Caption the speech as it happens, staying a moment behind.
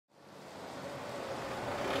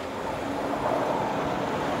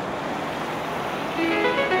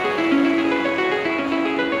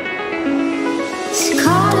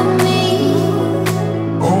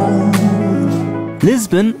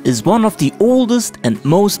Lisbon is one of the oldest and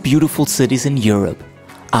most beautiful cities in Europe.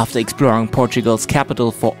 After exploring Portugal's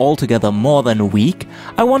capital for altogether more than a week,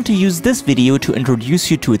 I want to use this video to introduce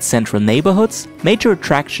you to its central neighborhoods, major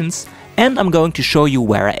attractions, and I'm going to show you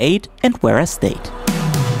where I ate and where I stayed.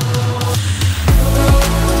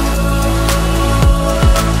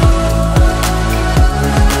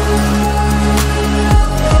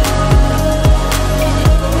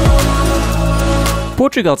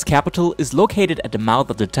 Portugal's capital is located at the mouth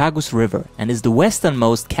of the Tagus River and is the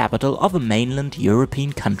westernmost capital of a mainland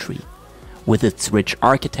European country. With its rich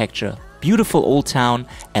architecture, beautiful old town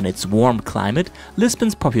and its warm climate,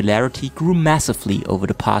 Lisbon's popularity grew massively over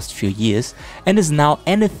the past few years and is now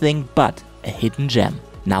anything but a hidden gem.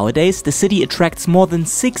 Nowadays, the city attracts more than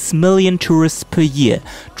 6 million tourists per year,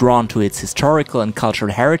 drawn to its historical and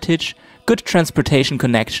cultural heritage, good transportation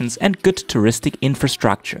connections and good touristic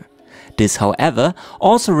infrastructure. This, however,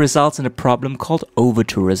 also results in a problem called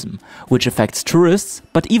over-tourism, which affects tourists,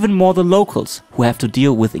 but even more the locals, who have to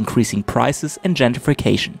deal with increasing prices and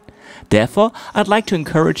gentrification. Therefore, I'd like to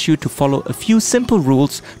encourage you to follow a few simple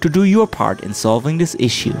rules to do your part in solving this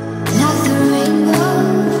issue.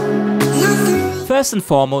 First and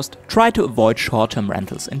foremost, try to avoid short-term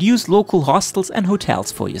rentals and use local hostels and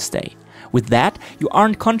hotels for your stay. With that, you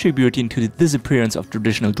aren't contributing to the disappearance of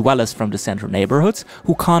traditional dwellers from the central neighborhoods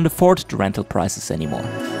who can't afford the rental prices anymore.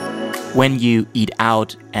 When you eat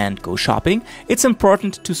out and go shopping, it's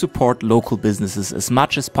important to support local businesses as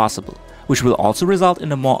much as possible, which will also result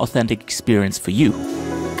in a more authentic experience for you.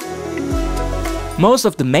 Most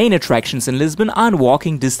of the main attractions in Lisbon are in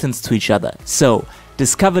walking distance to each other, so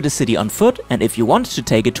discover the city on foot, and if you want to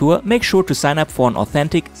take a tour, make sure to sign up for an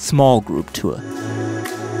authentic small group tour.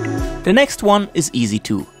 The next one is easy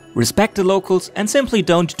too. Respect the locals and simply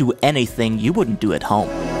don't do anything you wouldn't do at home.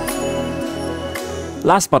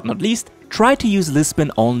 Last but not least, try to use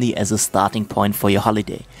Lisbon only as a starting point for your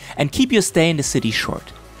holiday and keep your stay in the city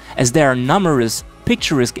short, as there are numerous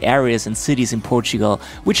picturesque areas and cities in Portugal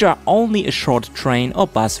which are only a short train or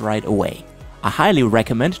bus ride away. I highly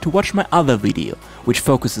recommend to watch my other video, which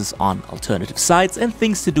focuses on alternative sites and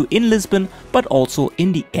things to do in Lisbon, but also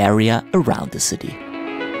in the area around the city.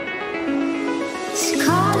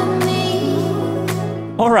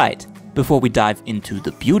 Alright, before we dive into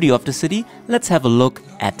the beauty of the city, let's have a look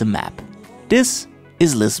at the map. This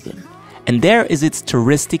is Lisbon, and there is its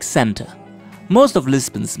touristic center. Most of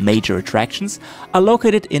Lisbon's major attractions are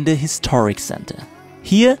located in the historic center.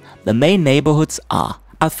 Here, the main neighborhoods are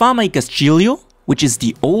Alfama y Castillo, which is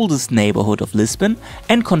the oldest neighborhood of Lisbon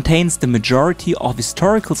and contains the majority of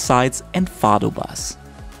historical sites and fado bars.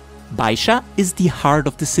 Baixa is the heart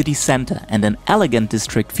of the city center and an elegant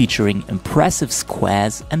district featuring impressive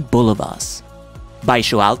squares and boulevards.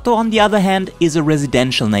 Baixo Alto, on the other hand, is a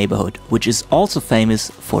residential neighborhood, which is also famous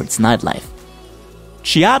for its nightlife.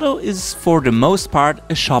 Chiado is for the most part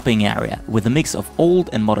a shopping area with a mix of old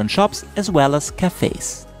and modern shops as well as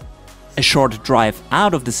cafes. A short drive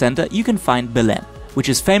out of the center you can find Belém, which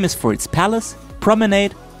is famous for its palace,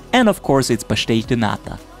 promenade and of course its pastéis de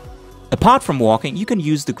nata. Apart from walking, you can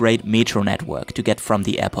use the great metro network to get from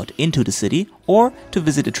the airport into the city or to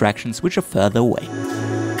visit attractions which are further away.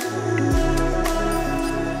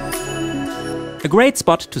 A great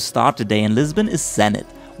spot to start the day in Lisbon is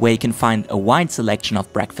Zenith, where you can find a wide selection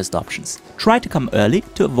of breakfast options. Try to come early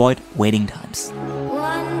to avoid waiting times.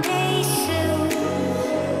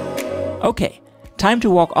 Okay. Time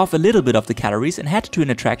to walk off a little bit of the calories and head to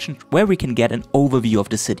an attraction where we can get an overview of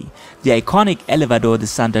the city. The iconic Elevador de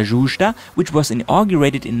Santa Justa, which was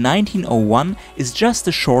inaugurated in 1901, is just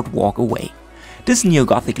a short walk away. This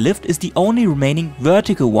neo-Gothic lift is the only remaining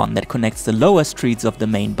vertical one that connects the lower streets of the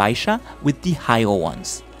main Baixa with the higher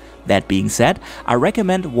ones. That being said, I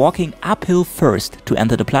recommend walking uphill first to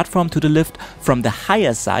enter the platform to the lift from the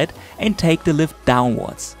higher side and take the lift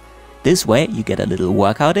downwards. This way you get a little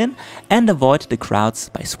workout in and avoid the crowds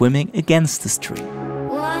by swimming against the stream.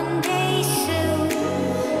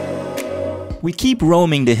 We keep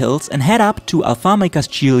roaming the hills and head up to Alfama y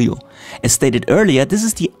Castillo. As stated earlier, this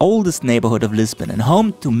is the oldest neighborhood of Lisbon and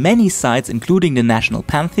home to many sites including the National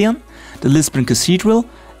Pantheon, the Lisbon Cathedral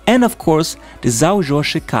and of course the São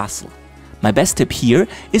Jorge Castle. My best tip here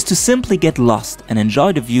is to simply get lost and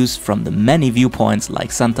enjoy the views from the many viewpoints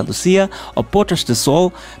like Santa Lucia or Portas de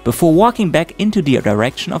Sol before walking back into the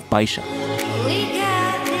direction of Baixa.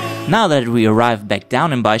 Now that we arrived back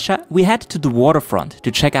down in Baixa, we head to the waterfront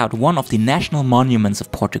to check out one of the national monuments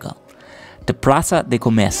of Portugal, the Praça de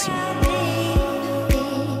Comércio.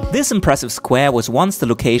 This impressive square was once the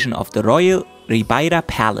location of the Royal Ribeira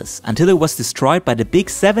Palace until it was destroyed by the big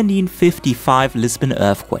 1755 Lisbon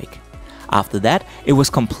earthquake. After that, it was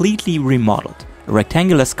completely remodeled. A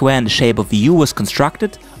rectangular square in the shape of a U was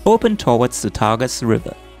constructed, open towards the Tagus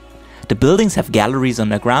River. The buildings have galleries on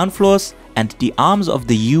their ground floors, and the arms of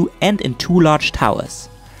the U end in two large towers,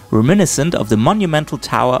 reminiscent of the monumental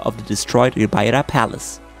tower of the destroyed Ribeira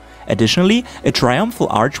Palace. Additionally, a triumphal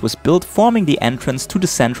arch was built forming the entrance to the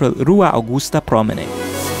central Rua Augusta promenade.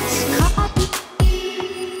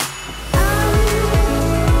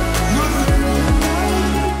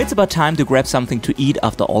 It's about time to grab something to eat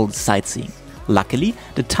after all the sightseeing. Luckily,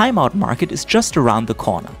 the Timeout Market is just around the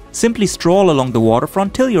corner. Simply stroll along the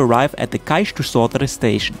waterfront till you arrive at the Cais do Sodré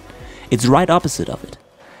station. It's right opposite of it.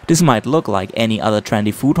 This might look like any other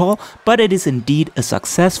trendy food hall, but it is indeed a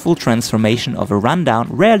successful transformation of a rundown,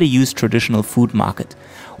 rarely used traditional food market,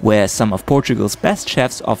 where some of Portugal's best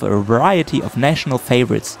chefs offer a variety of national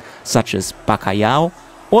favorites, such as bacalhau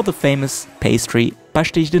or the famous pastry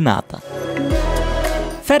pastéis de nata.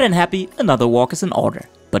 Fat and happy, another walk is in order.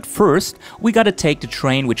 But first, we gotta take the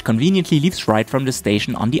train, which conveniently leaves right from the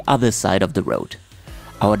station on the other side of the road.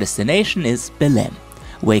 Our destination is Belém,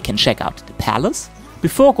 where you can check out the palace,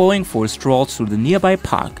 before going for a stroll through the nearby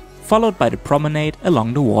park, followed by the promenade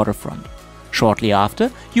along the waterfront. Shortly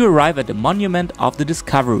after, you arrive at the Monument of the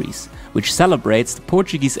Discoveries, which celebrates the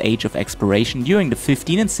Portuguese age of exploration during the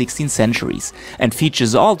 15th and 16th centuries and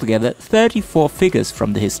features altogether 34 figures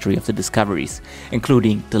from the history of the discoveries,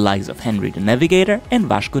 including the likes of Henry the Navigator and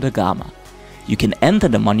Vasco da Gama. You can enter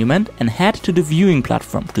the monument and head to the viewing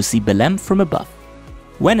platform to see Belém from above.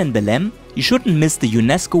 When in Belém, you shouldn't miss the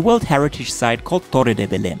UNESCO World Heritage Site called Torre de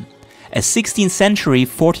Belém, a 16th century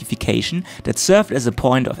fortification that served as a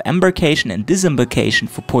point of embarkation and disembarkation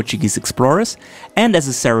for Portuguese explorers and as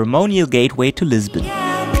a ceremonial gateway to Lisbon.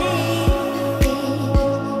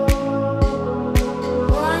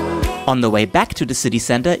 On the way back to the city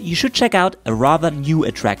center, you should check out a rather new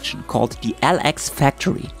attraction called the LX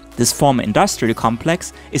Factory. This former industrial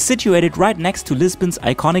complex is situated right next to Lisbon's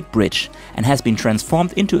iconic bridge and has been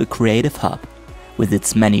transformed into a creative hub. With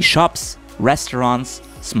its many shops, restaurants,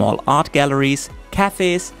 small art galleries,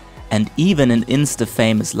 cafes, and even an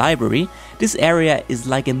Insta-famous library, this area is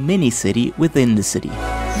like a mini-city within the city.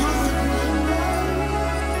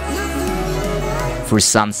 For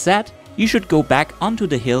sunset, you should go back onto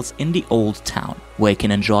the hills in the old town, where you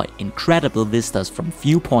can enjoy incredible vistas from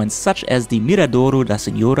viewpoints such as the Miradouro da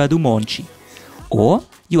Senhora do Monte, or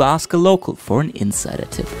you ask a local for an insider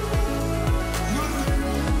tip.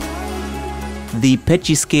 The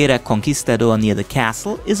Petisqueira Conquistador near the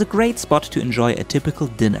castle is a great spot to enjoy a typical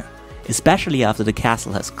dinner, especially after the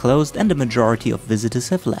castle has closed and the majority of visitors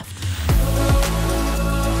have left.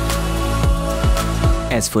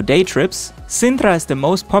 As for day trips, Sintra is the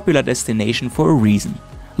most popular destination for a reason.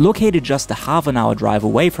 Located just a half-an-hour drive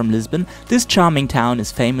away from Lisbon, this charming town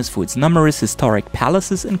is famous for its numerous historic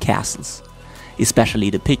palaces and castles. Especially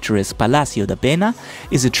the picturesque Palácio da Pena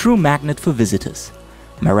is a true magnet for visitors.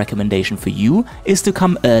 My recommendation for you is to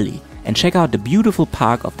come early and check out the beautiful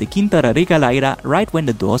park of the Quinta da Regaleira right when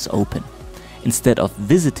the doors open. Instead of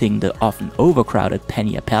visiting the often overcrowded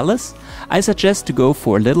Peña Palace, I suggest to go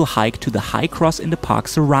for a little hike to the high cross in the park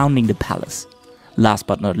surrounding the palace. Last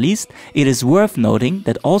but not least, it is worth noting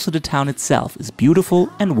that also the town itself is beautiful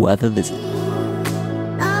and worth a visit.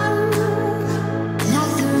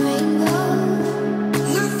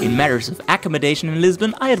 In matters of accommodation in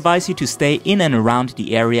Lisbon, I advise you to stay in and around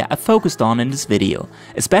the area I focused on in this video,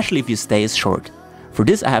 especially if your stay is short. For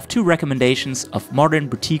this I have two recommendations of modern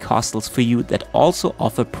boutique hostels for you that also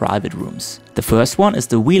offer private rooms. The first one is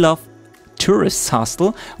the We Love Tourists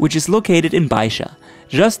Hostel, which is located in Baixa,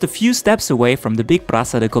 just a few steps away from the big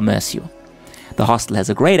Praça de Comércio. The hostel has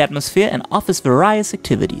a great atmosphere and offers various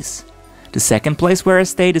activities. The second place where I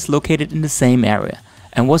stayed is located in the same area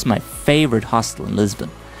and was my favorite hostel in Lisbon.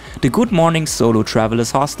 The Good Morning Solo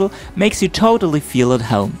Travelers Hostel makes you totally feel at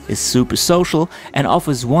home, is super social and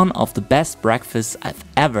offers one of the best breakfasts I've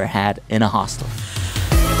ever had in a hostel.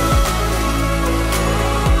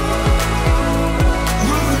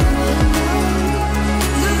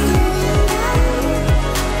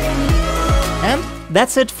 And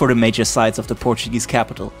that's it for the major sites of the Portuguese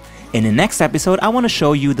capital. In the next episode, I want to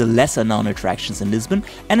show you the lesser known attractions in Lisbon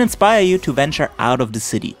and inspire you to venture out of the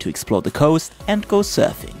city to explore the coast and go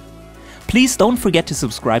surfing. Please don't forget to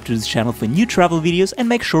subscribe to this channel for new travel videos and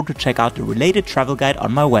make sure to check out the related travel guide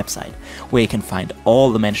on my website, where you can find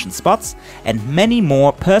all the mentioned spots and many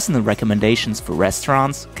more personal recommendations for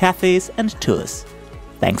restaurants, cafes and tours.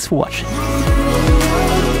 Thanks for watching.